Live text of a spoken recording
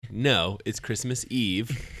No, it's Christmas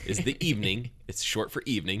Eve. Is the evening. It's short for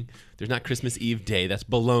evening. There's not Christmas Eve day. That's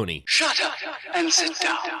baloney. Shut up and sit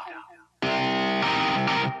down.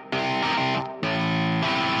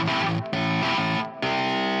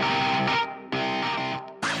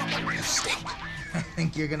 I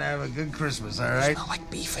think you're gonna have a good Christmas, all right? You smell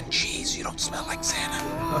like beef and cheese. You don't smell like Santa.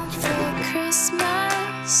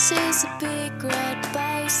 Christmas is a big red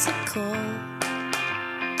bicycle.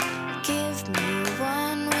 Give me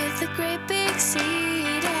one with a great big seat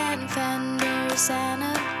and fenders and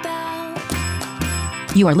a bell.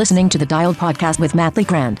 You are listening to the Dialed Podcast with Matt Lee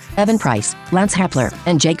Grand, Evan Price, Lance Hapler,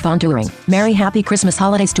 and Jake Von During. Merry happy Christmas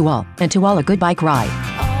holidays to all, and to all a good bike ride.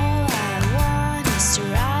 All I want is to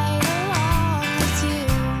ride along with you.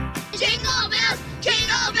 Jingle bells,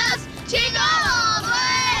 jingle all the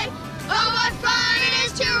way. Oh, what fun it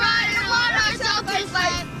is to ride in a one-horse open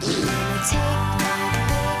sleigh. Gonna take my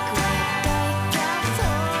big red bike out for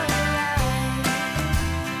a ride.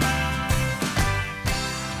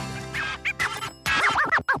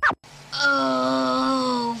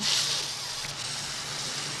 Oh,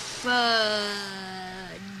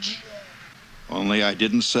 fudge. Only I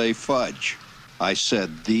didn't say fudge. I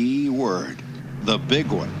said the word. The big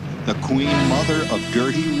one. The queen mother of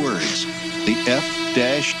dirty words. The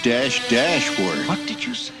F-dash word. What did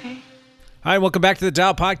you say? Hi, welcome back to the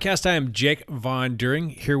Dial Podcast. I am Jake Von During,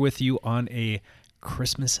 here with you on a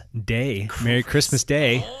Christmas day. Merry Christmas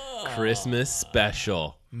Day. Christmas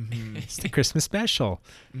special. It's the Christmas special.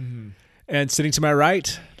 And sitting to my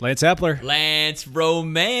right, Lance Epler. Lance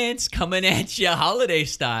Romance coming at you holiday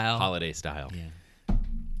style. Holiday style. Yeah.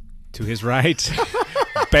 To his right,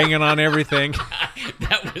 banging on everything.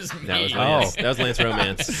 That was me. That was Lance. That was Lance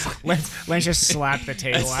Romance. Let's just slap the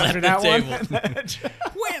table after the that one.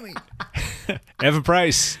 Whammy. Evan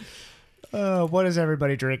Price. What is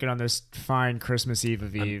everybody drinking on this fine Christmas Eve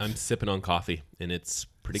of Eve? I'm sipping on coffee, and it's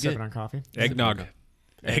pretty sipping good. on coffee. Eggnog.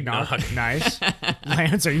 Eggnog. Nice.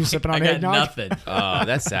 Lance, are you sipping on I got eggnog? nothing. Oh,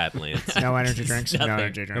 that's sad, Lance. No energy drinks. No Nothing.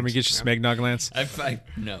 energy drinks. Let me get you some eggnog, Lance.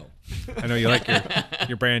 No. I know you like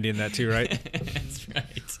your brandy in that too, right? That's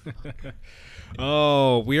right.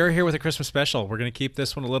 Oh, we are here with a Christmas special. We're going to keep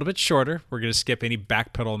this one a little bit shorter. We're going to skip any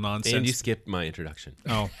backpedal nonsense. And you skipped my introduction.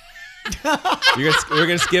 Oh. We're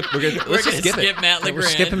gonna skip. Let's just skip it. Matt LeGrand. We're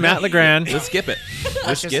skipping Matt LeGrand. Let's skip it.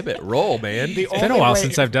 Let's skip it. Roll, man. It's been a while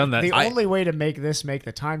since I've done that. The only way to make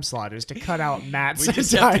the time slot is to cut out Matt's We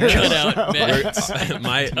just have to entire cut out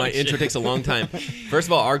Matt. My intro takes a long time. First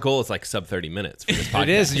of all, our goal is like sub 30 minutes for this podcast. It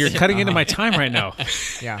is. You're cutting into my time right now.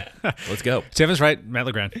 Yeah. Let's go. Evan's right. Matt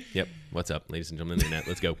LeGrand. Yep. What's up, ladies and gentlemen of the internet?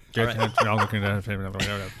 Let's go. All looking at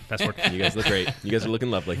password. You guys look great. You guys are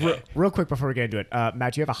looking lovely. Real quick before we get into it,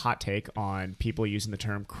 Matt, do you have a hot take on people using the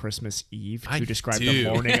term Christmas Eve to I describe do. the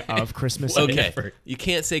morning of Christmas Eve? Okay. You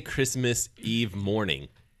can't say Christmas Eve morning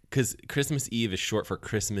because Christmas Eve is short for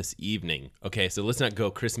Christmas evening. Okay, so let's not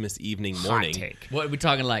go Christmas evening morning. Hot take. What are we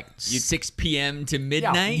talking, like 6 p.m. to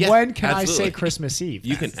midnight? Yeah. When can absolutely. I say Christmas Eve?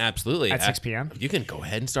 You can absolutely At 6 p.m.? You can go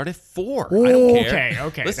ahead and start at 4. I don't care.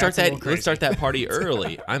 Okay. Let's start That's a little that. Let's start crazy. that party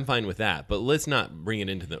early. I'm fine with that, but let's not bring it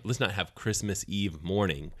into the. Let's not have Christmas Eve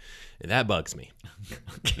morning. That bugs me.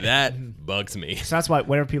 That bugs me. So that's why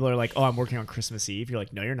whenever people are like, "Oh, I'm working on Christmas Eve," you're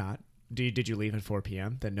like, "No, you're not. Did you leave at 4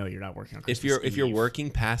 p.m.? Then no, you're not working on Christmas Eve. If you're working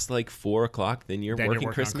past like 4 o'clock, then you're working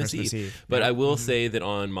on Christmas Christmas Eve. Eve. But Yeah. I will say that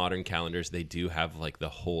on modern calendars, they do have like the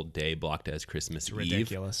whole day blocked as Christmas Eve.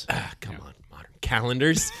 ridiculous. Come on, modern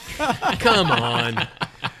calendars. Come on.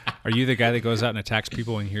 Are you the guy that goes out and attacks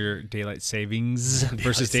people in your daylight savings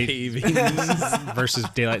versus savings. versus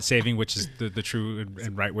daylight saving, which is the true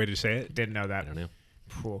and right way to say it? Didn't know that. I don't know.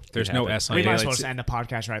 Cool. There's no S on We might as daylight well just end the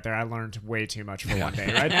podcast right there. I learned way too much for one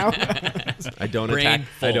day right now. I don't Brain attack.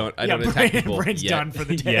 full. I don't attack people brain's yet. done for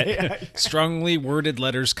the day. Yet. Strongly worded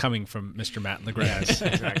letters coming from Mr. Matt LeGrand. Yes,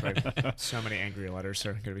 exactly. So many angry letters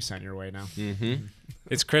are going to be sent your way now.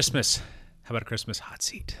 It's Christmas. How about a Christmas hot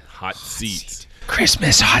seat? Hot seat.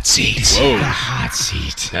 Christmas hot seat. Whoa, Hot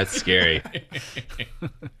seat. that's scary.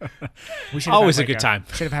 We should Always have a good time.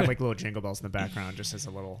 Should have had like little jingle bells in the background, just as a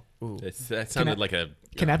little. Ooh. That sounded like a.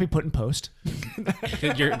 Can that be put in post?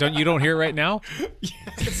 You don't hear it right now?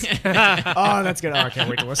 Oh, that's good. Oh, I can't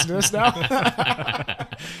wait to listen to this now.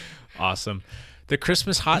 Awesome. The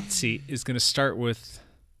Christmas hot seat is going to start with.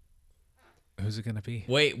 Who's it going to be?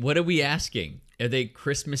 Wait, what are we asking? Are they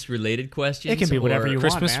Christmas-related questions? It can be whatever you want,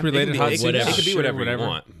 Christmas man. related hot It seat. could be Sure, whatever you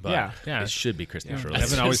want, but Yeah. it should be Christmas Yeah. related.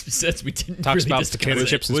 Evan always Since we didn't talks really about discuss potato it.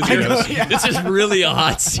 chips and Was Skittles. This is really a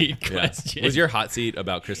hot seat Yeah. question. Was your hot seat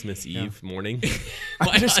about Christmas Eve morning?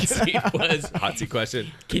 My hot seat was, Hot seat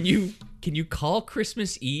question. can you Can you call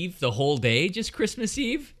Christmas Eve the whole day just Christmas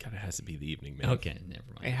Eve? God, it has to be the evening, man. Okay, never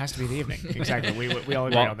mind. It has to be the evening. Exactly. We all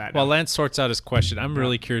agree on that. While now. Lance sorts out his question, I'm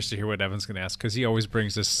really curious to hear what Evan's going to ask because he always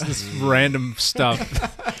brings this random stuff.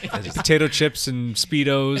 Potato chips and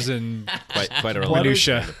Speedos and Quite a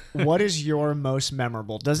minutia. What is your most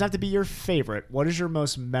memorable? Doesn't have to be your favorite. What is your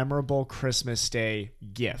most memorable Christmas Day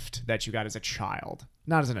gift that you got as a child?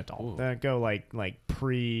 Not as an adult. Go like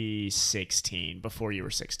pre-16, before you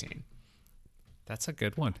were 16. That's a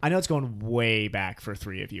good one. I know it's going way back for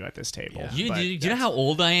three of you at this table. Do but you know how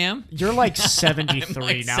old I am? You're like 73 I'm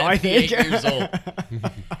like now, I think. 78 years old.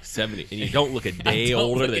 70, and you don't look a day don't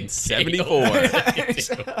older look a than day 74. older.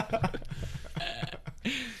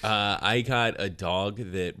 I got a dog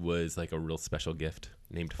that was like a real special gift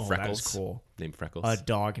named Oh, Freckles. that is cool. Named Freckles. A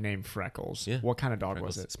dog named Freckles. Yeah. What kind of dog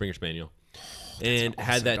Freckles, was it? Springer Spaniel. And an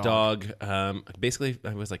had awesome that dog. dog. Basically,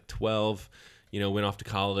 I was like 12. Went off to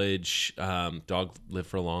college. Dog lived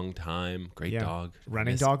for a long time. Great dog.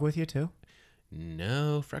 Running dog with you too?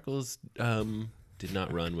 No, Freckles did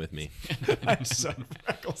not run with me.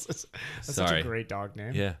 Freckles is that's Sorry. such a great dog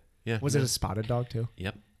name. Yeah. Was it a spotted dog too?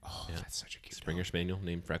 Yep. Oh, Yeah. that's such a cute Springer dog. Spaniel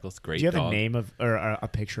named Freckles. Great Do you have dog. a name of or a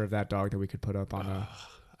picture of that dog that we could put up on a?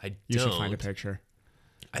 I You don't. should find a picture.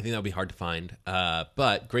 I think that would be hard to find.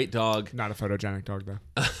 But great dog. Not a photogenic dog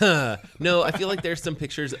though. No, I feel like there's some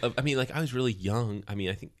pictures of. I mean, like I was really young. I mean,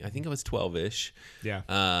 I think I was 12ish. Yeah.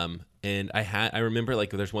 And I remember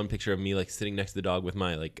like there's one picture of me like sitting next to the dog with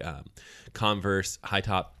my like Converse high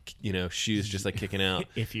top shoes just like kicking out.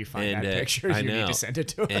 If you find And, that picture, I you need know. to send it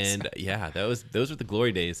to us. And yeah, those were the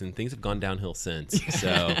glory days, and things have gone downhill since. So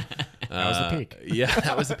that was the peak. Yeah,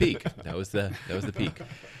 that was the peak. That was the peak.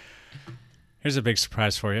 Here's a big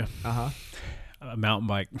surprise for you. A mountain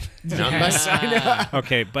bike. Mountain bike?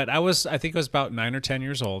 Okay, but I think I was about 9 or 10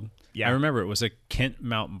 years old. Yeah. I remember it was a Kent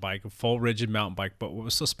mountain bike, a full rigid mountain bike. But what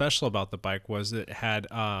was so special about the bike was that it had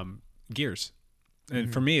gears.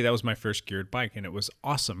 And for me, that was my first geared bike, and it was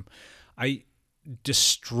awesome. I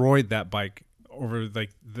destroyed that bike over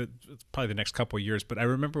like probably the next couple of years. But I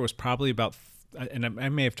remember it was probably about, and I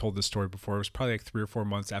may have told this story before. It was probably like 3 or 4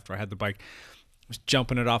 months after I had the bike. I was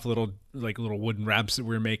jumping it off little wooden ramps that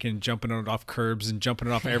we were making, jumping it off curbs and jumping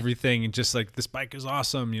it off everything, and just like, this bike is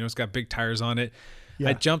awesome. It's got big tires on it. Yeah.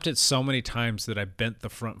 I jumped it so many times that I bent the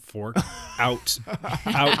front fork out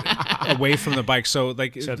away from the bike. So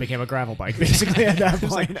it became a gravel bike basically at that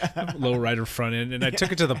point. Low rider front end, and I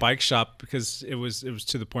took it to the bike shop because it was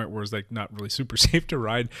to the point where it was like not really super safe to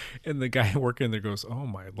ride. And the guy working there goes, "Oh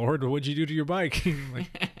my Lord, what'd you do to your bike?" I'm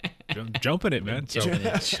like, jumping it, man. So,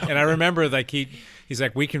 and I remember like he's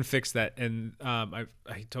like, "We can fix that." And I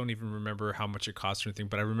don't even remember how much it cost or anything,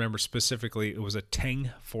 but I remember specifically it was a Tang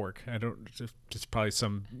fork. It's probably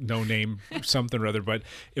some no name something or other, but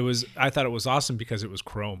I thought it was awesome because it was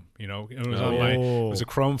chrome. It was it was a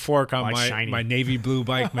chrome fork on my navy blue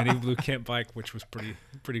bike, my navy blue Kent bike, which was pretty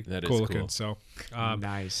cool looking. So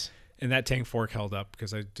nice. And that Tang fork held up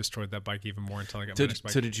because I destroyed that bike even more until I got my next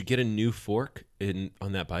bike. So did you get a new fork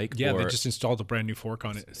on that bike? Yeah, they just installed a brand new fork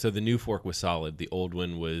on it. So the new fork was solid. The old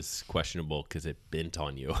one was questionable because it bent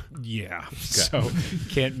on you. Yeah. Okay. So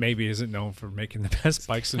Kent maybe isn't known for making the best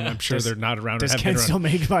bikes, and I'm sure they're not around. Does Kent still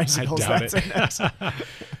make bicycles? I doubt it.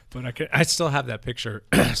 But I still have that picture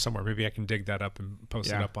somewhere. Maybe I can dig that up and post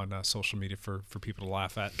it up on social media for people to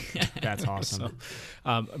laugh at. That's awesome.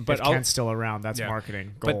 But if Kent's still around, that's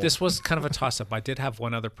marketing gold. But this was kind of a toss-up. I did have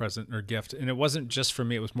one other present or gift, and it wasn't just for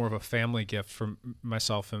me. It was more of a family gift for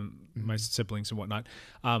myself and my siblings and whatnot.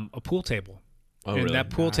 A pool table. Oh, and really? that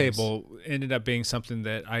pool table ended up being something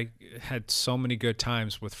that I had so many good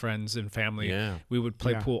times with friends and family. Yeah. We would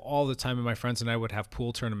play pool all the time, and my friends and I would have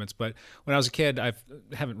pool tournaments. But when I was a kid, I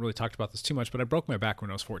haven't really talked about this too much, but I broke my back when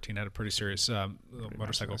I was 14. I had a pretty serious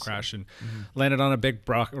motorcycle crash and landed on a big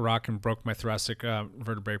rock and broke my thoracic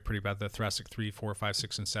vertebrae pretty bad. The thoracic 3, 4, 5,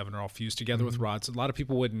 6, and 7 are all fused together with rods. A lot of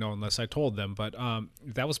people wouldn't know unless I told them, but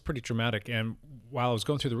that was pretty traumatic. And while I was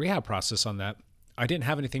going through the rehab process on that, I didn't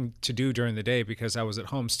have anything to do during the day because I was at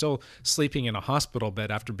home still sleeping in a hospital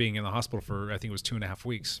bed after being in the hospital for, I think it was 2.5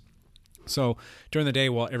 weeks. So during the day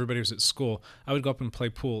while everybody was at school, I would go up and play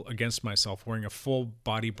pool against myself wearing a full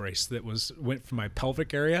body brace that went from my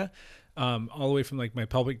pelvic area all the way from like my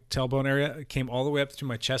pelvic tailbone area. It came all the way up to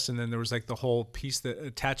my chest, and then there was like the whole piece that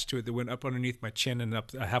attached to it that went up underneath my chin and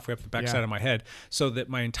up halfway up the backside of my head, so that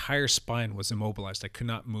my entire spine was immobilized. I could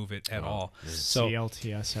not move it at all. So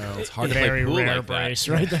CLTSO. It's hard to play very pool rare like that. brace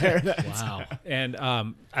right there. Wow. And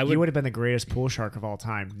You would have been the greatest pool shark of all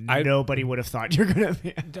time. Nobody would have thought you're gonna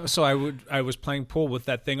be. So I was playing pool with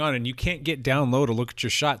that thing on, and you can't get down low to look at your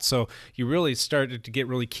shot. So you really started to get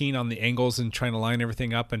really keen on the angles and trying to line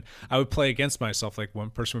everything up. And I would play against myself. Like one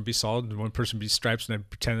person would be solid and one person would be stripes, and I'd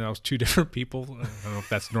pretend that I was two different people. I don't know if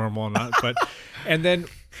that's normal or not, but and then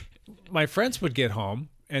my friends would get home.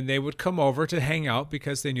 And they would come over to hang out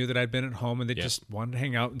because they knew that I'd been at home and they just wanted to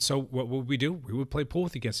hang out. And so what would we do? We would play pool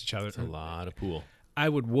against each other. It's a lot of pool. I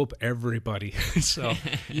would whoop everybody. So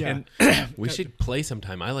Yeah. And We should play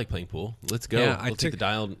sometime. I like playing pool. Let's go. Yeah, we'll take the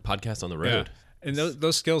Dial podcast on the road. And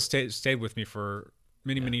those skills stayed with me for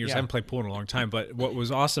many years. I haven't played pool in a long time. But what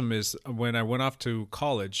was awesome is when I went off to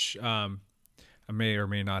college, I may or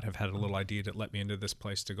may not have had a little idea to let me into this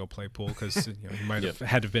place to go play pool because you might have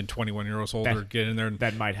had to have been 21 years old or get in there.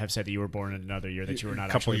 That might have said that you were born in another year that you were not.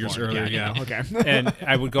 A couple actually years born. earlier, Yeah. Okay. And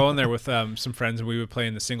I would go in there with some friends, and we would play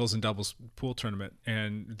in the singles and doubles pool tournament.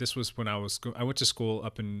 And this was when I went to school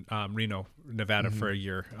up in Reno, Nevada for a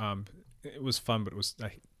year. It was fun, but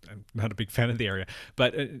I'm not a big fan of the area,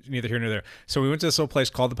 but neither here nor there. So we went to this little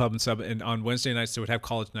place called the Pub and Sub, and on Wednesday nights they would have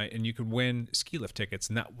college night, and you could win ski lift tickets.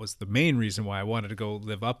 And that was the main reason why I wanted to go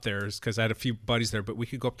live up there, is because I had a few buddies there, but we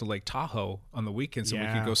could go up to Lake Tahoe on the weekends and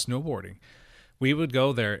we could go snowboarding. We would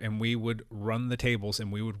go there and we would run the tables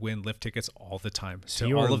and we would win lift tickets all the time. So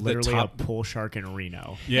you are literally a pool shark in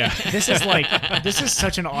Reno. Yeah. This is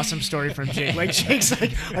such an awesome story from Jake. Like Jake's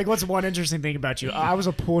like what's one interesting thing about you? I was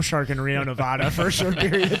a pool shark in Reno, Nevada for a short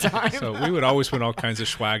period of time. So we would always win all kinds of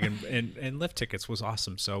swag, and lift tickets was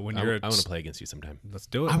awesome. So when I want to play against you sometime. Let's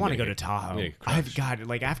do it. I want to go to Tahoe. I've got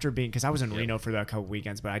after being, because I was in Reno for a couple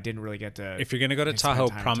weekends, but I didn't really get to. If you're going to go to Tahoe,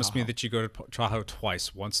 promise me that you go to Tahoe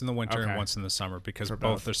twice, once in the winter and once in the summer, because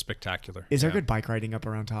both are spectacular. Is there good bike riding up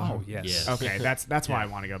around Tahoe? Oh yes. Okay, that's why I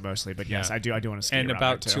want to go mostly. But yes, I do want to ski. And around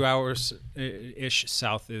about there, 2 hours ish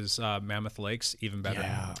south is Mammoth Lakes, even better.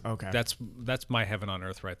 Yeah. Okay. That's my heaven on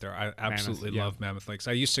earth right there. I absolutely love Mammoth Lakes.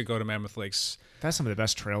 I used to go to Mammoth Lakes. That's some of the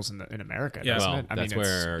best trails in America. Yeah. Isn't Well, it? that's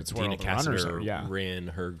where Dina Cassidy Yeah. ran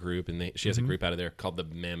her group, and she has a group out of there called the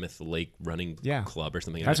Mammoth Lake Running Club or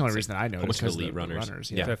something. That's the only It's reason I know. a bunch of because elite the runners.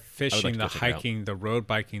 Yeah. The fishing, the check it out. hiking, the road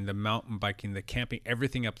biking, the mountain biking, the camping,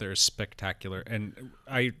 everything up there is spectacular. And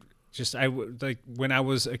like when I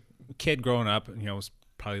was a kid growing up, it was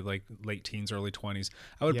probably like late teens, early 20s,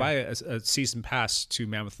 I would buy a season pass to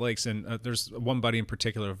Mammoth Lakes. And there's one buddy in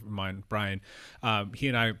particular of mine, Brian. He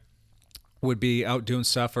and I would be out doing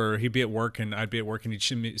stuff, or he'd be at work and I'd be at work, and he'd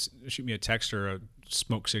shoot me a text or a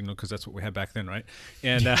smoke signal, because that's what we had back then, right?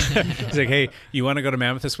 And he's like, "Hey, you want to go to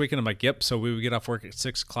Mammoth this weekend?" I'm like, "Yep." So we would get off work at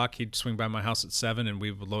 6 o'clock. He'd swing by my house at 7, and we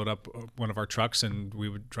would load up one of our trucks, and we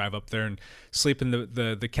would drive up there and sleep in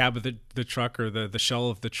the cab of the truck, or the shell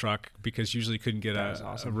of the truck, because usually you couldn't get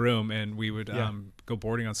a room. And we would go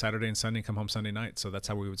boarding on Saturday and Sunday and come home Sunday night. So that's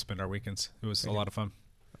how we would spend our weekends. It was a lot of fun.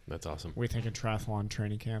 That's awesome. We're thinking triathlon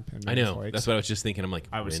training camp. I know. That's what I was just thinking. I'm like,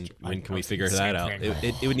 when can we figure that out?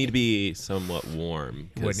 It would need to be somewhat warm.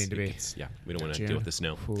 It would need to be. We don't want to deal with the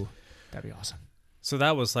snow. Ooh, that'd be awesome. So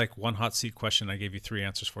that was like one hot seat question. I gave you 3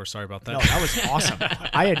 answers for. Sorry about that. No, that was awesome.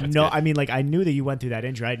 I had no. I mean, like, I knew that you went through that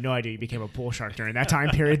injury. I had no idea you became a pool shark during that time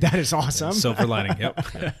period. That is awesome. Silver lining.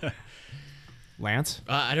 Yep. Lance?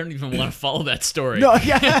 I don't even want to follow that story. No,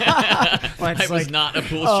 yeah. I was not a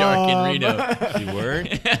pool shark in Reno. You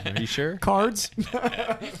weren't? Are you sure? Cards?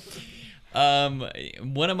 One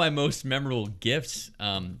of my most memorable gifts,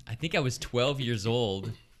 I think I was 12 years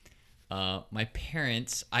old. My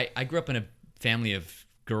parents, I grew up in a family of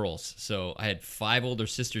girls. So I had 5 older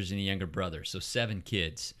sisters and a younger brother. So 7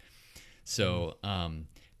 kids. So,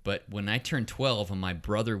 but when I turned 12 and my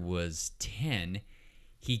brother was 10,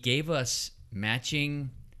 he gave us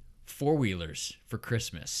matching 4-wheelers for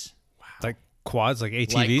Christmas. Wow. Like quads, like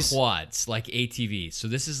ATVs? Like quads, like ATVs. So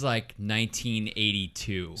this is like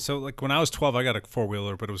 1982. So like when I was 12, I got a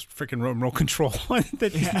 4-wheeler, but it was freaking remote control.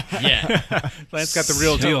 Yeah. Lance got the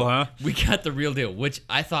real deal, huh? We got the real deal, which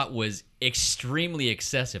I thought was extremely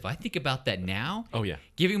excessive. I think about that now. Oh, yeah.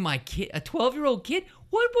 Giving my kid, a 12-year-old kid,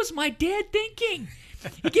 what was my dad thinking?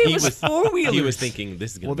 He gave us 4-wheelers. He was thinking,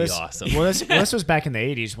 this is going to be awesome. Well, this was back in the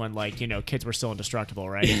 80s when, like, kids were still indestructible,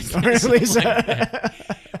 right? Or at least,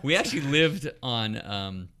 we actually lived on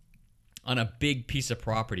a big piece of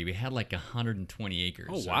property. We had like 120 acres.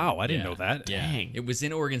 Oh, wow. I didn't know that. Yeah. Dang. It was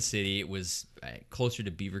in Oregon City. It was closer to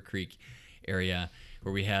Beaver Creek area.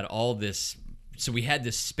 where we had all this. So we had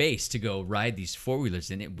this space to go ride these 4-wheelers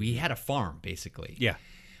in it. We had a farm basically. Yeah.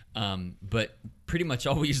 But pretty much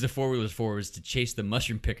all we used the 4-wheelers for was to chase the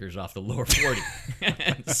mushroom pickers off the lower 40.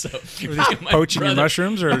 And so Were they poaching your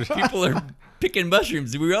mushrooms, or people are picking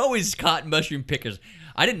mushrooms? We always caught mushroom pickers.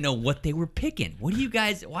 I didn't know what they were picking. What do you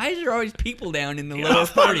guys? Why is there always people down in the lower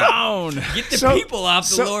 40? Get the people off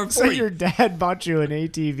the lower 40. So your dad bought you an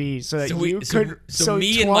ATV so that you could. So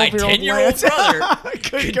me and my 10-year-old brother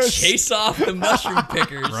could go chase off the mushroom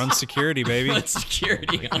pickers. run security, baby? Run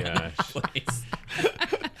security on the place.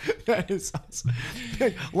 That is awesome.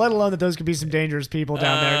 Let alone that those could be some dangerous people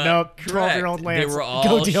down there. Nope, 12-year-old Lance. They were Go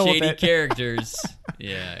all deal with shady it. characters.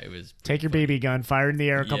 Yeah, it was. Take your BB gun, fire it in the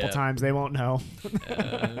air a couple Yeah. times. They won't know. My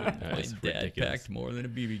dad ridiculous. packed more than a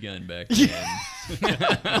BB gun back then.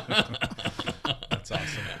 That's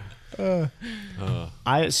awesome.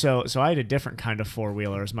 I had a different kind of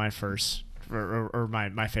 4-wheeler as my first or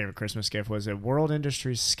my favorite Christmas gift was a World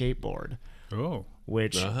Industries skateboard. Oh.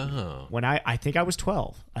 Which Oh. when I think I was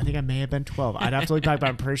 12. I think I may have been 12. I'd have to look back, but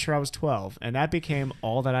I'm pretty sure I was 12. And that became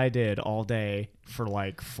all that I did all day for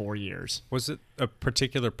like 4 years. Was it a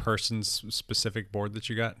particular person's specific board that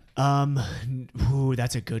you got? Ooh,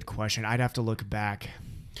 that's a good question. I'd have to look back.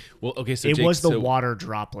 Well, okay, so It Jake, was the so water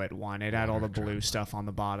droplet one. It had all the blue stuff on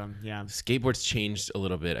the bottom. Yeah. skateboards changed a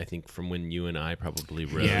little bit, I think, from when you and I probably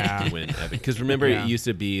rode Yeah. to when Evan. Because remember, Yeah. it used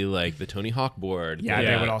to be like the Tony Hawk board. Yeah, that-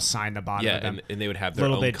 they would all sign the bottom Yeah, of them. and they would have their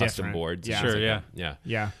Little own bit custom different. boards. Yeah. and things Sure, like that. Yeah.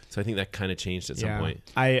 Yeah. So I think that kind of changed at some point.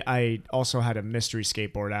 I also had a mystery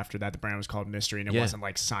skateboard after that. The brand was called Mystery, and it Yeah. wasn't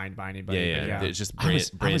like signed by anybody. Yeah, but yeah. It's just I was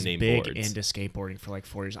brand name big boards. into skateboarding for like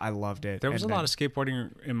 4 years. I loved it. There was And a lot then- of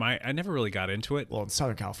skateboarding in my. I never really got into it. well in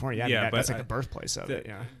Southern California. Yeah, I mean, Yeah, that's but like the I- birthplace of it.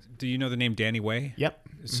 Yeah. Do you know the name Danny Way? Yep.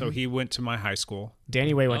 So he went to my high school.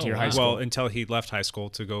 Danny Way went to Oh, your wow. high school. Well, until he left high school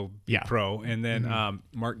to go be Yeah. pro, and then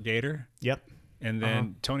Mark Gator, Yep. and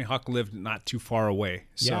then Tony Hawk lived not too far away.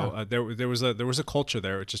 So Yeah. there was a culture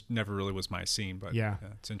there. It just never really was my scene, but Yeah.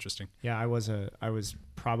 it's interesting. Yeah, I was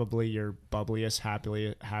probably your bubbliest,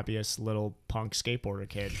 happiest little punk skateboarder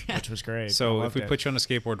kid, which was great. I So if loved we it. put you on a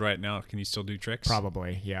skateboard right now, can you still do tricks?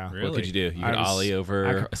 probably, yeah. Really? What could you do? You I could was- ollie over I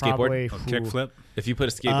a could skateboard? probably- Oh, kickflip? If you put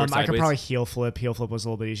a skateboard I sideways? could probably heel flip. Heel flip was a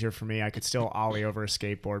little bit easier for me. I could still ollie over a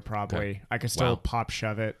skateboard probably. Okay. I could still Wow. pop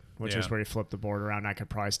shove it, which is Yeah. where you flip the board around. I could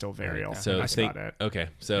probably still varial. So That's think, about it. okay.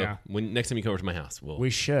 So Yeah. when next time you come over to my house, We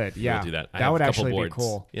should, yeah. do that. I That have would a couple actually boards. be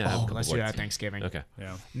cool. Yeah, I have a couple let's do that boards. at Thanksgiving. Okay.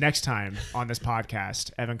 Yeah. Next time on this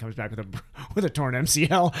podcast, Evan comes back with a torn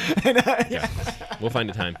MCL. And, We'll find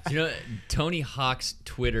a time. You know, Tony Hawk's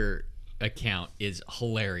Twitter account is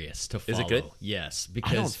hilarious to follow. Is it good? Yes, I don't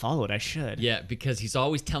because follow it. I should. yeah, because he's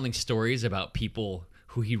always telling stories about people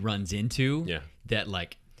who he runs into. Yeah. That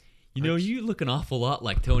like, you know, you look an awful lot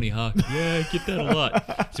like Tony Hawk. Yeah, I get that a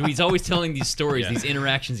lot. So he's always telling these stories, Yeah. these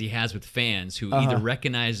interactions he has with fans who either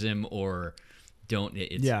recognize him or don't.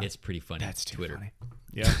 It's pretty funny. That's too Twitter funny.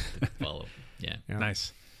 Yeah. to follow. Yeah.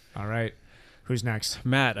 Nice. All right. Who's next?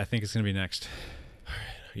 Matt, I think it's going to be next.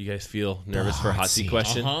 You guys feel nervous for a hot seat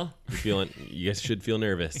question? You guys should feel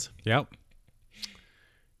nervous. Yep.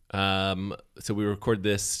 So we record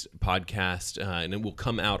this podcast, and it will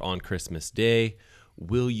come out on Christmas Day.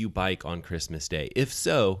 Will you bike on Christmas Day? If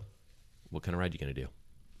so, what kind of ride are you going to do?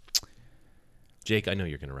 Jake, I know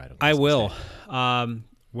you're going to ride on Christmas I will. Day.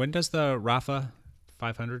 When does the Rafa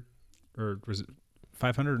 500, or was it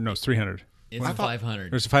 500? No, it's 300. It's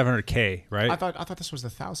 500. There's a 500K, right? I thought this was the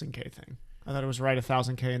 1,000K thing. I thought it was right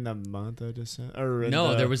 1,000K in the month of December.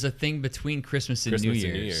 No, there was a thing between Christmas and Christmas New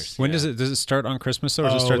and New Year's. Year's. When does it start on Christmas, or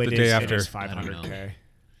does it start the day after? It is I don't know. 500K.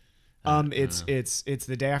 It's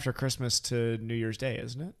the day after Christmas to New Year's Day,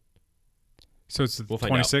 isn't it? So it's the We'll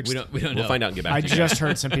find out. 26th. We don't know. We'll find out and get back I to you. just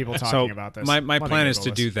heard some people talking So about this. my Let me plan is to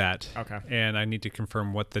Google do this. that. Okay. And I need to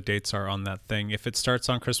confirm what the dates are on that thing. If it starts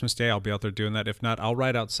on Christmas Day, I'll be out there doing that. If not, I'll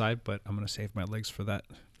ride outside, but I'm going to save my legs for that.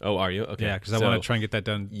 Oh, are you? Okay. Yeah, because I So want to try and get that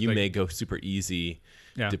done. You like- may go super easy,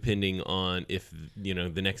 Yeah. depending on if the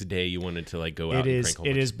next day you wanted to like go out. It and is. crank a whole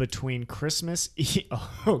It bunch. is between Christmas Eve.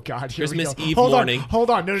 Oh God! Here Christmas we go. Eve Hold morning. On, hold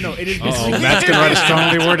on. No. It is. Oh, between, Matt's going to write a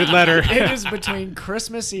strongly worded letter. it is between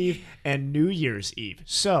Christmas Eve and New Year's Eve.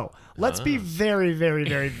 So let's be very, very,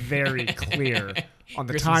 very, very clear on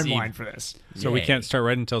the Christmas timeline Eve. for this. So we Yay. can't start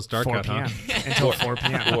riding until it's dark 4 out, p.m. huh? until 4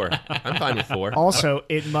 p.m. 4. I'm fine with 4. Also,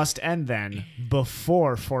 it must end then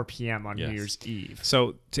before 4 p.m. on Yes. New Year's Eve.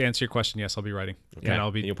 So to answer your question, yes, I'll be riding. Okay. And I'll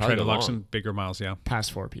And be you'll probably trying to go lock long. some bigger miles, yeah.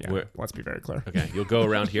 Past 4 p.m. Where- Let's be very clear. Okay, you'll go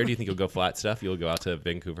around here. Do you think you'll go flat stuff? You'll go out to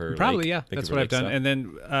Vancouver? Probably, Lake, yeah. Vancouver That's what I've Lake done. stuff? And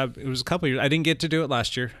then it was a couple years. I didn't get to do it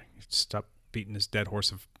last year. Stop beating this dead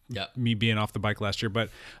horse of Yeah. me being off the bike last year. But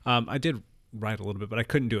I did ride a little bit, but I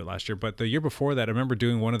couldn't do it last year. But the year before that, I remember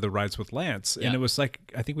doing one of the rides with Lance, and it was like,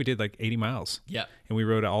 I think we did like 80 miles. Yeah. And we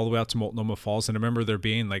rode all the way out to Multnomah Falls, and I remember there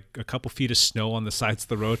being like a couple feet of snow on the sides of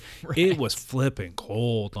the road. It was flipping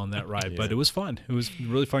cold on that ride, but it was fun. It was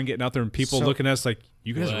really fun getting out there and people looking at us like,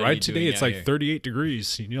 you guys What are ride you today? doing It's out like here? 38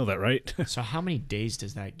 degrees. You know that, right? So how many days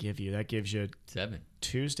does that give you? That gives you 7.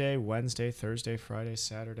 Tuesday, Wednesday, Thursday, Friday,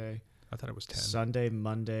 Saturday, I thought it was 10. Sunday,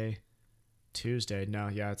 Monday, Tuesday. No,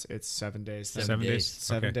 yeah, it's 7 days. 7 days.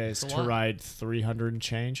 7 Okay. days That's a to lot. ride 300 and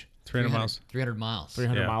change. 300 miles. 300 miles.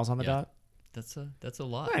 300 Yeah. miles on the Yeah. dot. That's a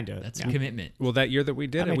lot. I do it, That's yeah. a commitment. Well, that year that we I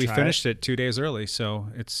did may it, we try finished it 2 days early, so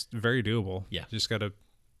it's very doable. Yeah. Just got to,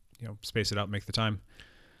 space it out, make the time.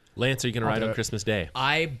 Lance, are you going to ride do on it. Christmas Day?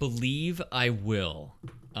 I believe I will.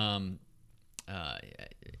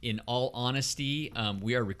 In all honesty,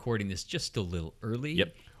 we are recording this just a little early.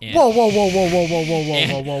 Yep. And, Whoa, whoa, whoa, whoa, whoa, whoa, whoa, whoa,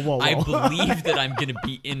 and whoa, whoa, whoa, whoa. I believe that I'm going to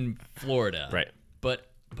be in Florida. Right.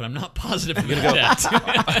 But I'm not positive about that.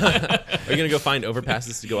 Are you going to go find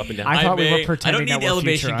overpasses to go up and down? I thought we were I pretending don't need that we're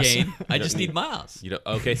elevation future us. gain. I just need miles. You don't,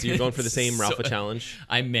 okay, so you're going for the same So- Ralpha challenge?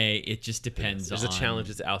 I may. It just depends There's on. a challenge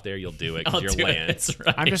that's out there. You'll do it I'll because do you're it. Lance. That's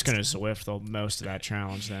right. I'm just going to Zwift most of that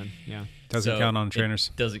challenge then. Yeah. Doesn't So count on it trainers.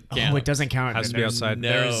 Doesn't count. Oh, it doesn't count. Has to Then be there's- outside.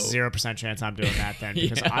 There's No. 0% chance I'm doing that then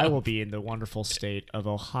because Yeah. I will be in the wonderful state of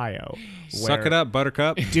Ohio. Suck where- it up,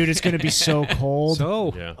 Buttercup. Dude, it's going to be so cold.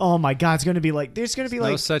 So, Yeah. Oh my God, it's going to be like, there's going to be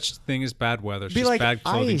no like, such thing as bad weather. It's be just like bad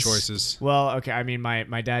clothing ice. choices. Well, okay. I mean,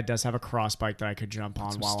 my dad does have a cross bike that I could jump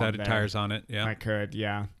on Some while I'm studded there. tires on it. Yeah. I could,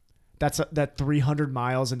 yeah. That 300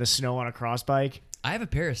 miles in the snow on a cross bike. I have a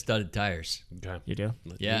pair of studded tires. Okay. You do?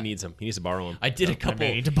 Yeah. He needs them. He needs to borrow them. I did a I couple.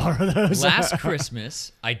 may need to borrow those. Last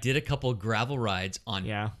Christmas, I did a couple gravel rides on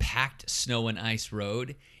Yeah. packed snow and ice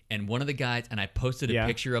road, and one of the guys, and I posted a Yeah.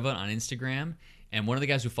 picture of it on Instagram, and one of the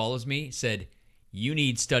guys who follows me said, "You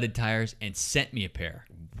need studded tires," and sent me a pair.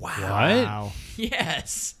 Wow.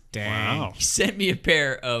 Yes, Dang. Wow. he sent me a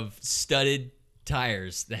pair of studded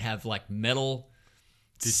tires that have like metal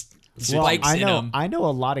Well, spikes I in know, them. I know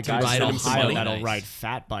a lot of guys ride in on some Ohio money. that'll Nice. ride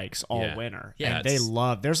fat bikes all Yeah. winter. Yeah, and they it's-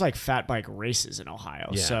 love. There's like fat bike races in Ohio.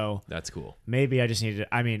 Yeah, So that's cool. maybe I just need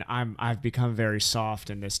to. I mean, I've become very soft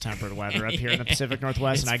in this tempered weather up here in the Pacific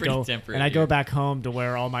Northwest, It's and I pretty go temperate and I go here. back home to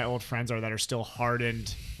where all my old friends are that are still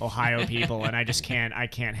hardened Ohio people, and I just can't. I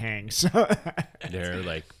can't hang. So They're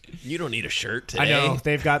like, you don't need a shirt today. I know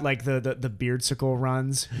they've got like the beardsicle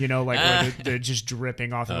runs, like where they're just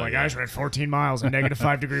dripping off. They're like, I just ran 14 miles in negative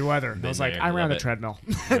 5-degree weather. And I was like, there, I ran love the it. treadmill.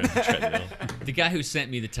 We're on the treadmill. The guy who sent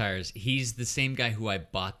me the tires, he's the same guy who I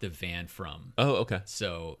bought the van from. Oh, okay.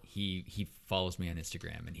 So he follows me on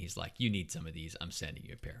Instagram and he's like, "You need some of these. I'm sending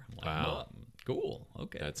you a pair." I'm like, Wow. "Oh, cool.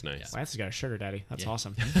 Okay, That's nice. Lance has got a sugar daddy. That's Yeah.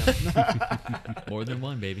 awesome. More than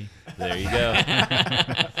one, baby. There you go.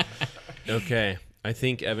 Okay. I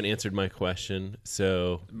think Evan answered my question.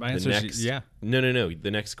 So My the answer is next, yeah. No.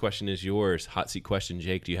 The next question is yours. Hot seat question.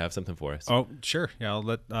 Jake, do you have something for us? Oh, sure. Yeah, I'll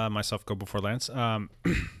let myself go before Lance.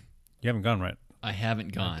 You haven't gone, right? I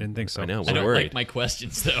haven't gone. Didn't think so. I know. I We're don't worried. like my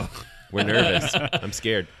questions though. We're nervous. I'm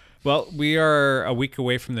scared. Well, we are a week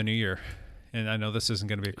away from the new year. And I know this isn't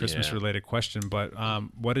going to be a Christmas-related question, but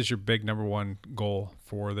what is your big number one goal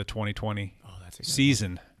for the 2020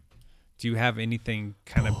 season? Do you have anything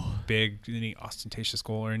kind of big, any ostentatious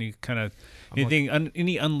goal, or any kind of anything,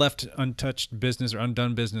 any untouched business or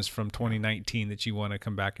undone business from 2019 that you want to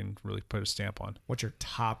come back and really put a stamp on? What's your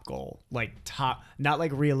top goal? Like top, not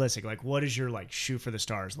like realistic. Like what is your like shoot for the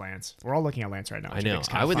stars, Lance? We're all looking at Lance right now. I which know. makes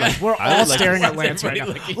kinda I would fun. like- We're I all would like to staring see at Lance right now.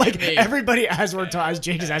 everybody looking Like at me. everybody as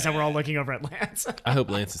Jake is as we're all looking over at Lance. I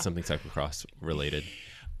hope Lance is something cyclocross related.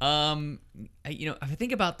 If I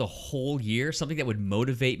think about the whole year, something that would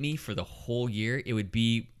motivate me for the whole year, it would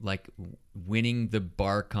be like winning the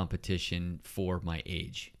bar competition for my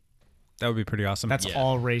age. That would be pretty awesome. That's Yeah.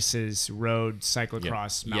 all races, road,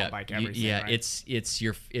 cyclocross, mountain bike, everything. Yeah, right?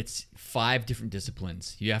 it's 5 different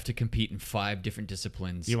disciplines. You have to compete in 5 different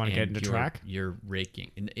disciplines. You wanna get and into you're- track? You're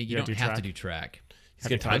raking. And you gonna don't do have to track? do track. He's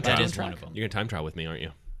gonna time tried trial. That is one of them. You're gonna time trial with me, aren't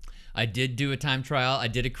you? I did do a time trial. I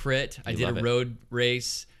did a crit. I did a love it. road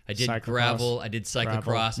race. I did Cyclocross, gravel. I did cyclocross.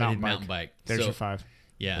 gravel, I did mountain bike. There's So, your 5.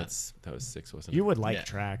 Yeah. That was 6, wasn't it? You would like Yeah.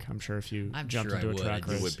 track, I'm sure, if you I'm jumped sure I into would. a track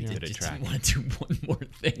I race. would be yeah. good at just track. want to do one more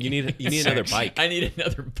thing. You need another bike. I need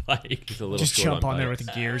another bike. It's a little Just short jump on there bikes. with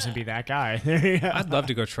the gears and be that guy. There you go. I'd love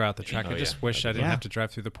to go try out the track. Oh, I just yeah. wish I didn't Yeah. have to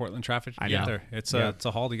drive through the Portland traffic to I get know. there. It's Yeah.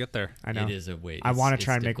 a haul to get there. I know. It is a wait. I want to It's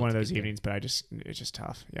try and make one of difficult those to get there. evenings, but it's just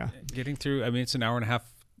tough. Yeah. Getting through, I mean, it's an hour and a half.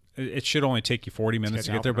 It should only take you 40 minutes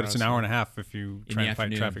to get get there, but it's an Alpenrose, hour and a half if you In try the and fight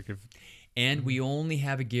afternoon. traffic. And we only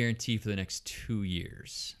have a guarantee for the next 2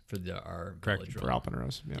 years for our village for roll.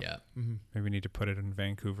 Alpenrose. Yeah. Yeah. Maybe we need to put it in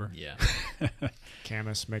Vancouver. Yeah.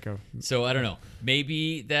 Camus, make a. So I don't know.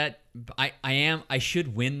 Maybe that I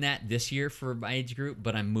should win that this year for my age group,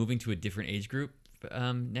 but I'm moving to a different age group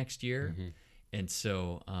next year, and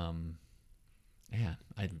so yeah,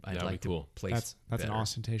 I'd That'd like be cool. to place. That's an better.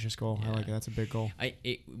 ostentatious goal. I like it. That's a big goal.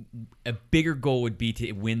 A bigger goal would be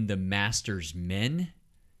to win the Masters Men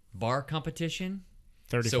bar competition.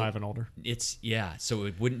 35 and older. So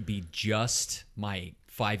it wouldn't be just my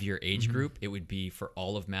 5-year age group. It would be for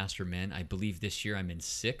all of Master Men. I believe this year I'm in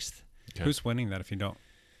 6th. Okay. Who's winning that, if you don't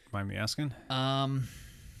mind me asking? I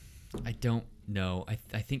don't know.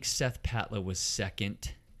 I think Seth Patla was 2nd.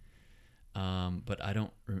 But I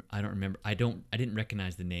don't remember. I didn't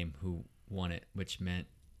recognize the name who won it, which meant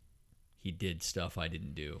he did stuff I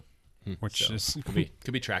didn't do. Which is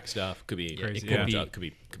could be track stuff, could be Crazy, equipment yeah. stuff, could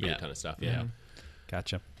be a ton of stuff. Yeah.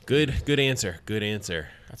 Gotcha. Good answer. Good answer.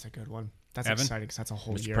 That's a good one. That's Evan? exciting because that's a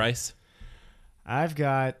whole Mr. year. Price. I've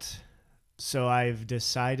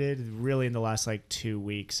decided really in the last 2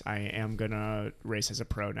 weeks I am gonna race as a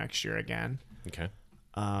pro next year again. Okay.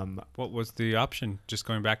 What was the option? Just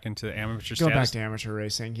going back into the amateur Go back status? to amateur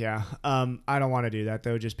racing, yeah. I don't want to do that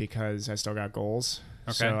though, just because I still got goals.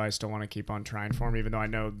 Okay. So I still want to keep on trying for them, even though I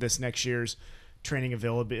know this next year's training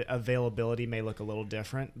availability may look a little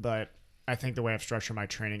different. But I think the way I've structured my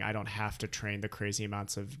training, I don't have to train the crazy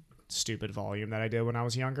amounts of stupid volume that I did when I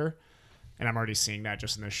was younger, and I'm already seeing that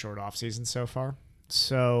just in this short off season so far.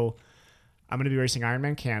 So I'm going to be racing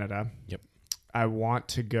Ironman Canada. Yep. I want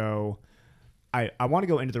to go. I want to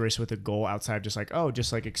go into the race with a goal outside of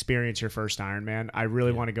just experience your first Ironman. I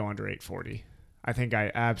really want to go under 840. I think I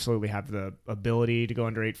absolutely have the ability to go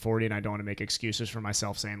under 840, and I don't want to make excuses for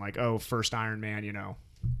myself saying first Ironman,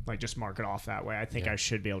 just mark it off that way. I think I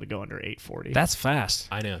should be able to go under 840. That's fast.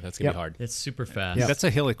 I know that's gonna be hard. That's super fast. Yep. That's a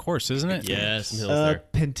hilly course, isn't it? Yes. Some hills there.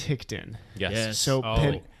 Penticton. Yes. So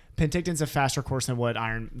Oh. Penticton's a faster course than what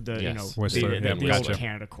Whistler, the yeah, old gotcha.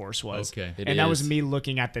 Canada course was. Okay. It And that was is. me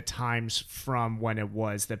looking at the times from when it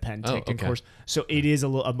was the Penticton okay. course. So it is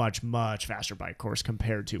a much faster bike course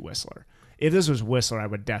compared to Whistler. If this was Whistler, I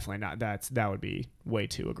would definitely not. That would be way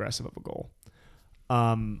too aggressive of a goal.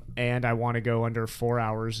 And I want to go under 4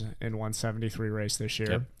 hours in 173 race this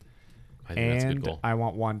year. Yep. I think that's a good And goal. I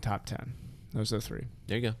want one top 10. Those are the three.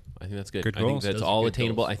 There you go. I think that's good. Good I think goals. that's Those are all good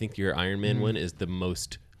attainable. goals. I think your Ironman one is the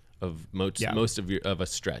most of a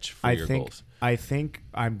stretch for your goals. I think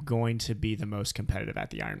I'm going to be the most competitive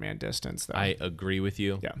at the Ironman distance, though. I agree with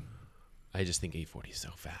you. yeah. I just think 840 is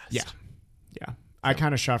so fast. Yeah. Yeah. I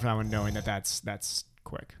kind of shot for that one knowing that's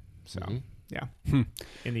quick. So, yeah. In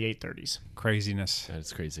the 830s. Craziness.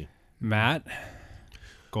 That's crazy. Matt,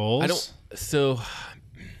 goals?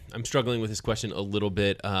 I'm struggling with this question a little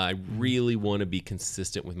bit. I really want to be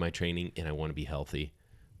consistent with my training, and I want to be healthy.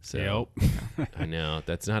 So I know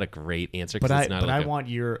that's not a great answer. But it's not I want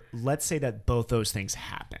let's say that both those things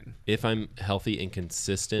happen. if I'm healthy and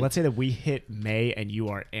consistent. Let's say that we hit May and you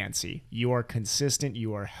are antsy. You are consistent.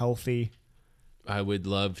 You are healthy. I would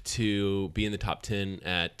love to be in the top 10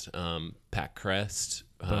 at Pac Crest,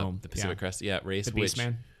 Boom. the Pacific Yeah. Crest, race. The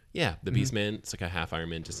Beastman? Yeah, the Beastman. It's like a half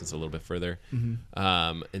Ironman distance, a little bit further.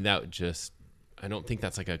 And that would just, I don't think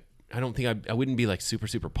that's I wouldn't be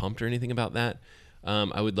super pumped or anything about that.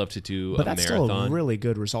 I would love to do But a that's marathon. still a really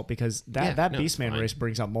good result because that No, Beastman fine. race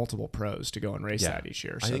brings out multiple pros to go and race that each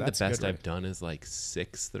year. So I think the that's a best good I've done is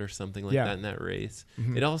 6th or something like Yeah. that in that race.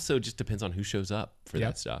 It also just depends on who shows up for Yep.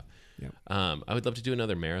 that stuff. Yep. I would love to do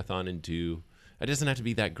another marathon and it doesn't have to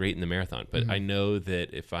be that great in the marathon, but I know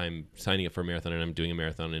that if I'm signing up for a marathon and I'm doing a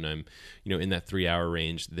marathon and I'm, in that 3 hour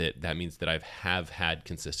range, that means that have had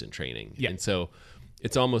consistent training. Yeah. And so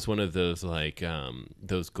it's almost one of those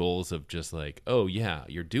those goals of just oh yeah,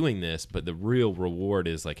 you're doing this, but the real reward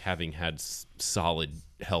is having had solid,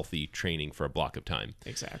 healthy training for a block of time.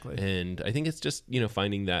 Exactly. And I think it's just,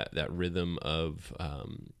 finding that rhythm of,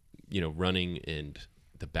 running and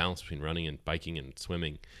the balance between running and biking and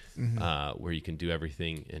swimming, where you can do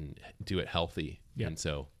everything and do it healthy. Yep. And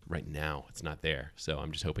so right now it's not there. So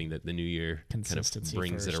I'm just hoping that the new year kind of Consistency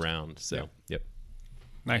brings it first. around. So, yep.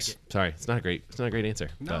 Nice. Sorry, it's not a great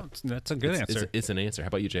answer. No, but that's a good answer. It's an answer. How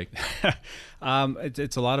about you, Jake?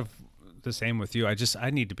 It's a lot of the same with you.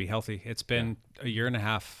 I need to be healthy. It's been a year and a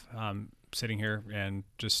half sitting here and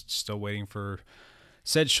just still waiting for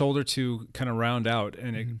said shoulder to kind of round out,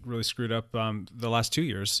 and it really screwed up the last 2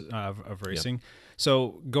 years of racing. Yep.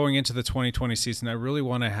 So going into the 2020 season, I really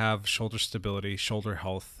want to have shoulder stability, shoulder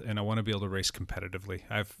health, and I want to be able to race competitively.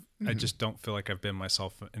 I just don't feel like I've been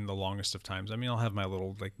myself in the longest of times. I mean, I'll have my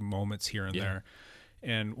little like moments here and there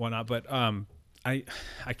and whatnot, but I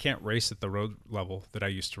can't race at the road level that I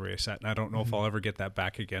used to race at, and I don't know if I'll ever get that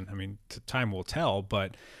back again. I mean, time will tell,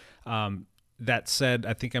 but that said,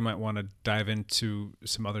 I think I might want to dive into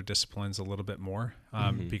some other disciplines a little bit more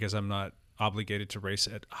because I'm not obligated to race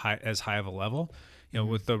at as high of a level. You know,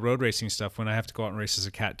 with the road racing stuff, when I have to go out and race as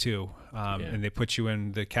a Cat 2, and they put you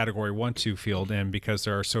in the category 1-2 field, and because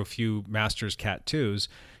there are so few Masters Cat 2s,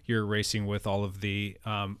 you're racing with all of the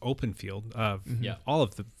open field of all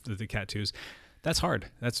of the Cat 2s. That's hard.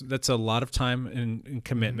 That's a lot of time and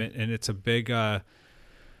commitment, and it's a big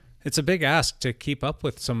ask to keep up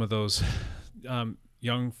with some of those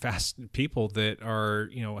young, fast people that are,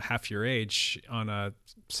 you know, half your age on a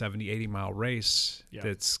 70, 80 mile race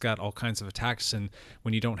that's got all kinds of attacks. And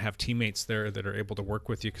when you don't have teammates there that are able to work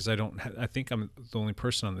with you, because I think I'm the only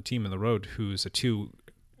person on the team in the road who's a 2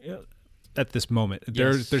 at this moment.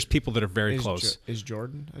 There's people that are very close. Is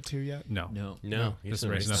Jordan a 2 yet? No. He's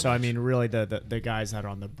So I mean, really, the guys that are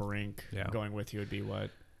on the brink going with you would be what?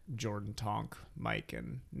 Jordan, Tonk, Mike,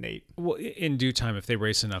 and Nate. Well, in due time, if they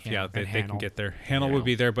race enough, they can get there. Hannel would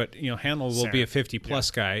be there, but you know, Hannel will be a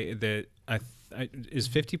 50+ guy. That is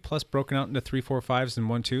 50+ broken out into 3, 4, 5s and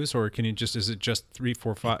 1, 2s, or is it just 3,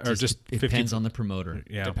 4, 5, or just 50? Depends on the promoter.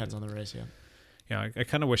 Yeah, depends on the race. Yeah. I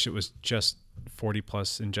kind of wish it was just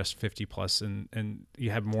 40+ and just 50+, and you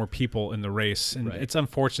have more people in the race. And it's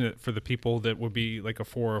unfortunate for the people that would be like a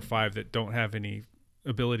 4 or 5 that don't have any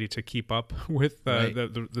ability to keep up with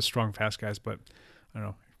the strong fast guys, but I don't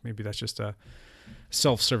know, maybe that's just a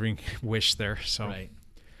self-serving wish there. So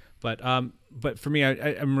but for me,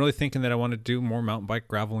 I'm really thinking that I want to do more mountain bike,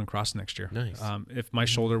 gravel, and cross next year. Nice. If my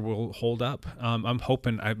shoulder will hold up, I'm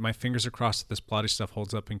hoping, my fingers are crossed that this Pilates stuff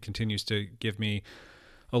holds up and continues to give me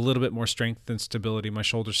a little bit more strength and stability. My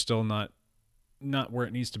shoulder's still not where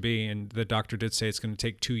it needs to be, and the doctor did say it's going to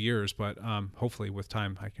take 2 years, but hopefully with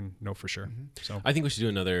time I can know for sure. So I think we should do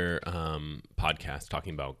another podcast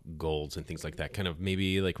talking about goals and things like that, kind of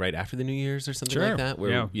maybe like right after the New Year's or something like that,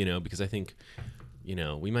 where you know, because I think, you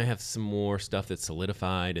know, we might have some more stuff that's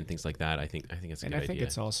solidified and things like that. I think it's a good idea. I think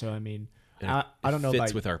it's also, I mean, and I don't know,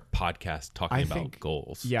 fits with our podcast talking about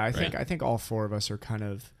goals. Yeah, I think all 4 of us are kind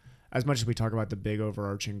of, as much as we talk about the big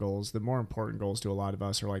overarching goals, the more important goals to a lot of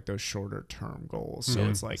us are like those shorter term goals. So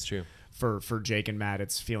it's like, for Jake and Matt,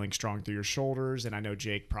 it's feeling strong through your shoulders. And I know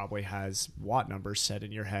Jake probably has watt numbers set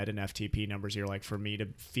in your head and FTP numbers. You're like, for me to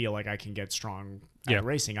feel like I can get strong at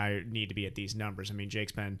racing, I need to be at these numbers. I mean,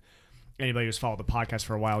 anybody who's followed the podcast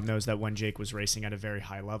for a while knows that when Jake was racing at a very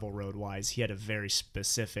high level road wise, he had a very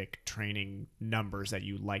specific training numbers that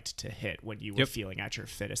you liked to hit when you were feeling at your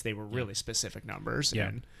fittest. They were really specific numbers.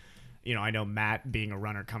 And, you know, I know Matt, being a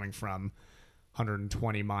runner coming from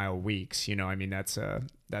 120 mile weeks, you know, I mean,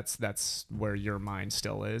 that's where your mind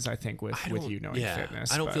still is, I think, with you knowing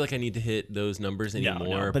fitness. I don't feel like I need to hit those numbers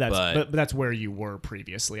anymore. But that's where you were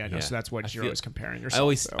previously. I know, so that's what you're always comparing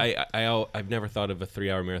yourself. I've never thought of a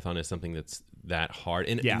 3-hour marathon as something that's that hard.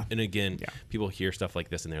 And again, people hear stuff like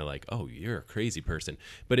this and they're like, "Oh, you're a crazy person."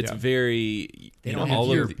 But it's very, they don't have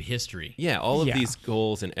your history. Yeah, all of these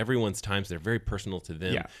goals and everyone's times, they're very personal to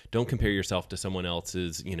them. Yeah. Don't compare yourself to someone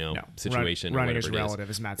else's, situation. Running is relative,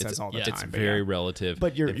 as Matt says all the time. It's very relative.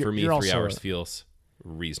 But for me, 3 hours feels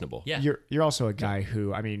reasonable. Yeah. You're also a guy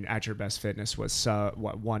who, I mean, at your best fitness was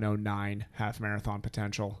 109 half marathon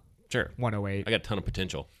potential. Sure. 108. I got a ton of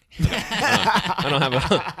potential. I don't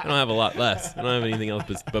have a lot less. I don't have anything else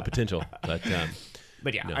but potential. But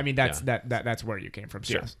yeah, no, I mean that's where you came from.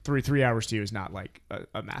 So 3 hours to you is not like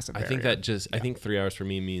a massive barrier. I think 3 hours for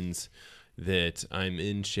me means that I'm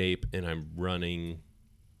in shape and I'm running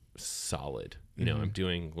solid. You know, I'm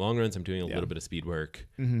doing long runs, I'm doing a little bit of speed work,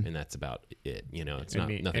 and that's about it. You know, it's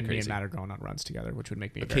nothing crazy. Me and Matt are going on runs together, which would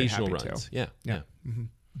make me occasional very happy runs. Too. Yeah.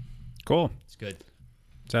 Cool. It's good.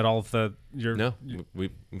 Is that all of No,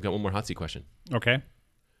 we've got one more hot seat question. Okay.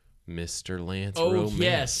 Mr. Lance Romance.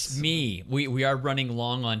 Yes, me. We are running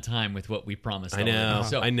long on time with what we promised. I know.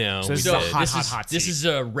 So this is a hot seat. This is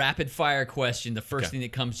a rapid fire question. The first thing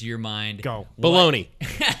that comes to your mind. Go. Baloney.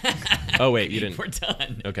 Oh, wait, you didn't. We're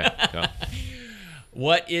done. Okay, go.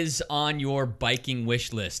 What is on your biking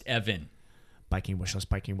wish list, Evan? Biking wish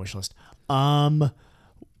list.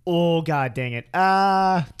 Oh, God dang it.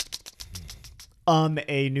 A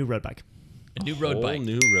new road bike. A new road bike.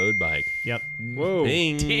 New road bike. Yep. Whoa.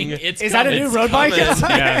 Ding. Ding, it's Is that a coming. new It's road bike?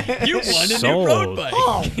 coming. Yeah. You won a Sold. new road bike.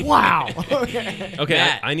 Oh, wow. Okay. Okay,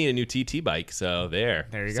 Matt. I need a new TT bike, so there.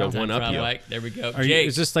 There you So go. one Road up you. bike. There we go. Are you, Jake,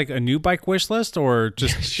 is this like a new bike wish list or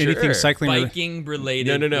just Sure. anything cycling? biking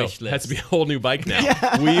related. No. Wish list. Has to be a whole new bike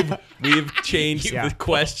now. We've changed Yeah. the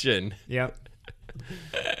question. Yep.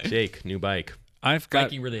 Jake, new bike. I've got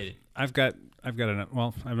biking related. I've got enough.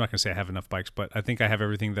 Well, I'm not going to say I have enough bikes, but I think I have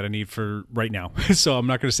everything that I need for right now. So I'm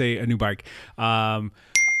not going to say a new bike.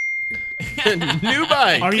 New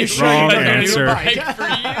bike. Are you sure Wrong you got a new answer. bike? Bike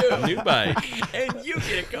for you. New bike. And you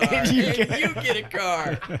get a car. And you get a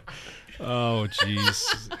car. Oh,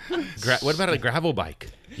 jeez. What about a gravel bike?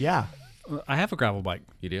 Yeah. I have a gravel bike.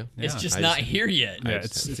 You do? It's just I not here yet. I Yeah,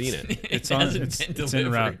 just haven't seen it. It's It on. hasn't It's, been it's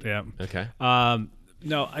en route. delivered. Yeah. Okay.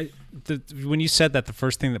 No, when you said that, the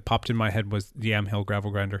first thing that popped in my head was the Amhill gravel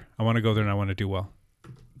grinder. I want to go there and I want to do well.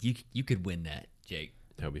 You could win that, Jake.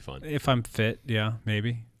 That would be fun. If I'm fit, yeah,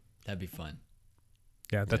 maybe. That'd be fun.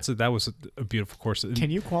 Yeah, that was a beautiful course. Can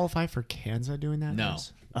you qualify for Kansas doing that? No.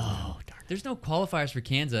 Yes. Oh, darn. There's no qualifiers for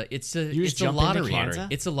Kansas. It's a You just it's a jump into lottery. Kansas?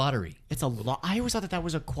 It's a lottery. It's a lot. I always thought that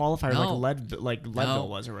was a qualifier, No. like Leadville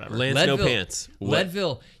was or whatever. Lance No Pants. What?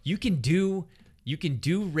 Leadville. You can do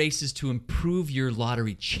races to improve your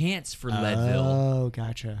lottery chance for Leadville. Oh,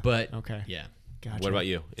 gotcha. But okay, yeah. Gotcha. What about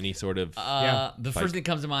you? Any sort of Yeah. The Bike. first thing that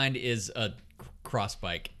comes to mind is a cross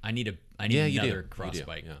bike. I need Yeah, you do. another You cross do,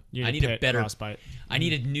 bike. yeah. You I need need a a better cross bike. I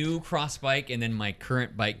need a new cross bike, and then my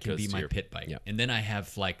current bike can Goes be to my your- pit bike. yeah. And then I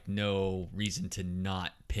have like no reason to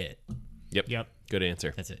not pit. Yep. Yep. Good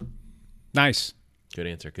answer. That's it. Nice. Good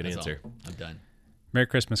answer. Good That's answer. all. I'm done. Merry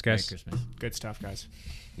Christmas, Merry guys. Christmas. Good stuff, guys.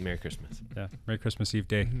 Merry Christmas. Yeah. Merry Christmas Eve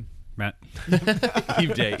day, Matt.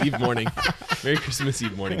 Eve day, Eve morning. Merry Christmas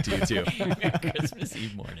Eve morning to you too. Merry Christmas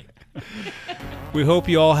Eve morning. We hope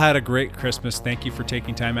you all had a great Christmas. Thank you for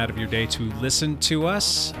taking time out of your day to listen to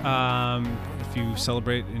us. If you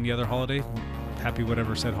celebrate any other holiday, happy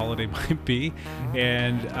whatever said holiday might be.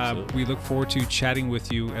 And we look forward to chatting with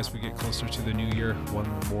you as we get closer to the new year one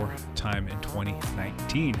more time in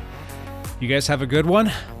 2019. You guys have a good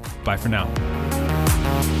one. Bye for now.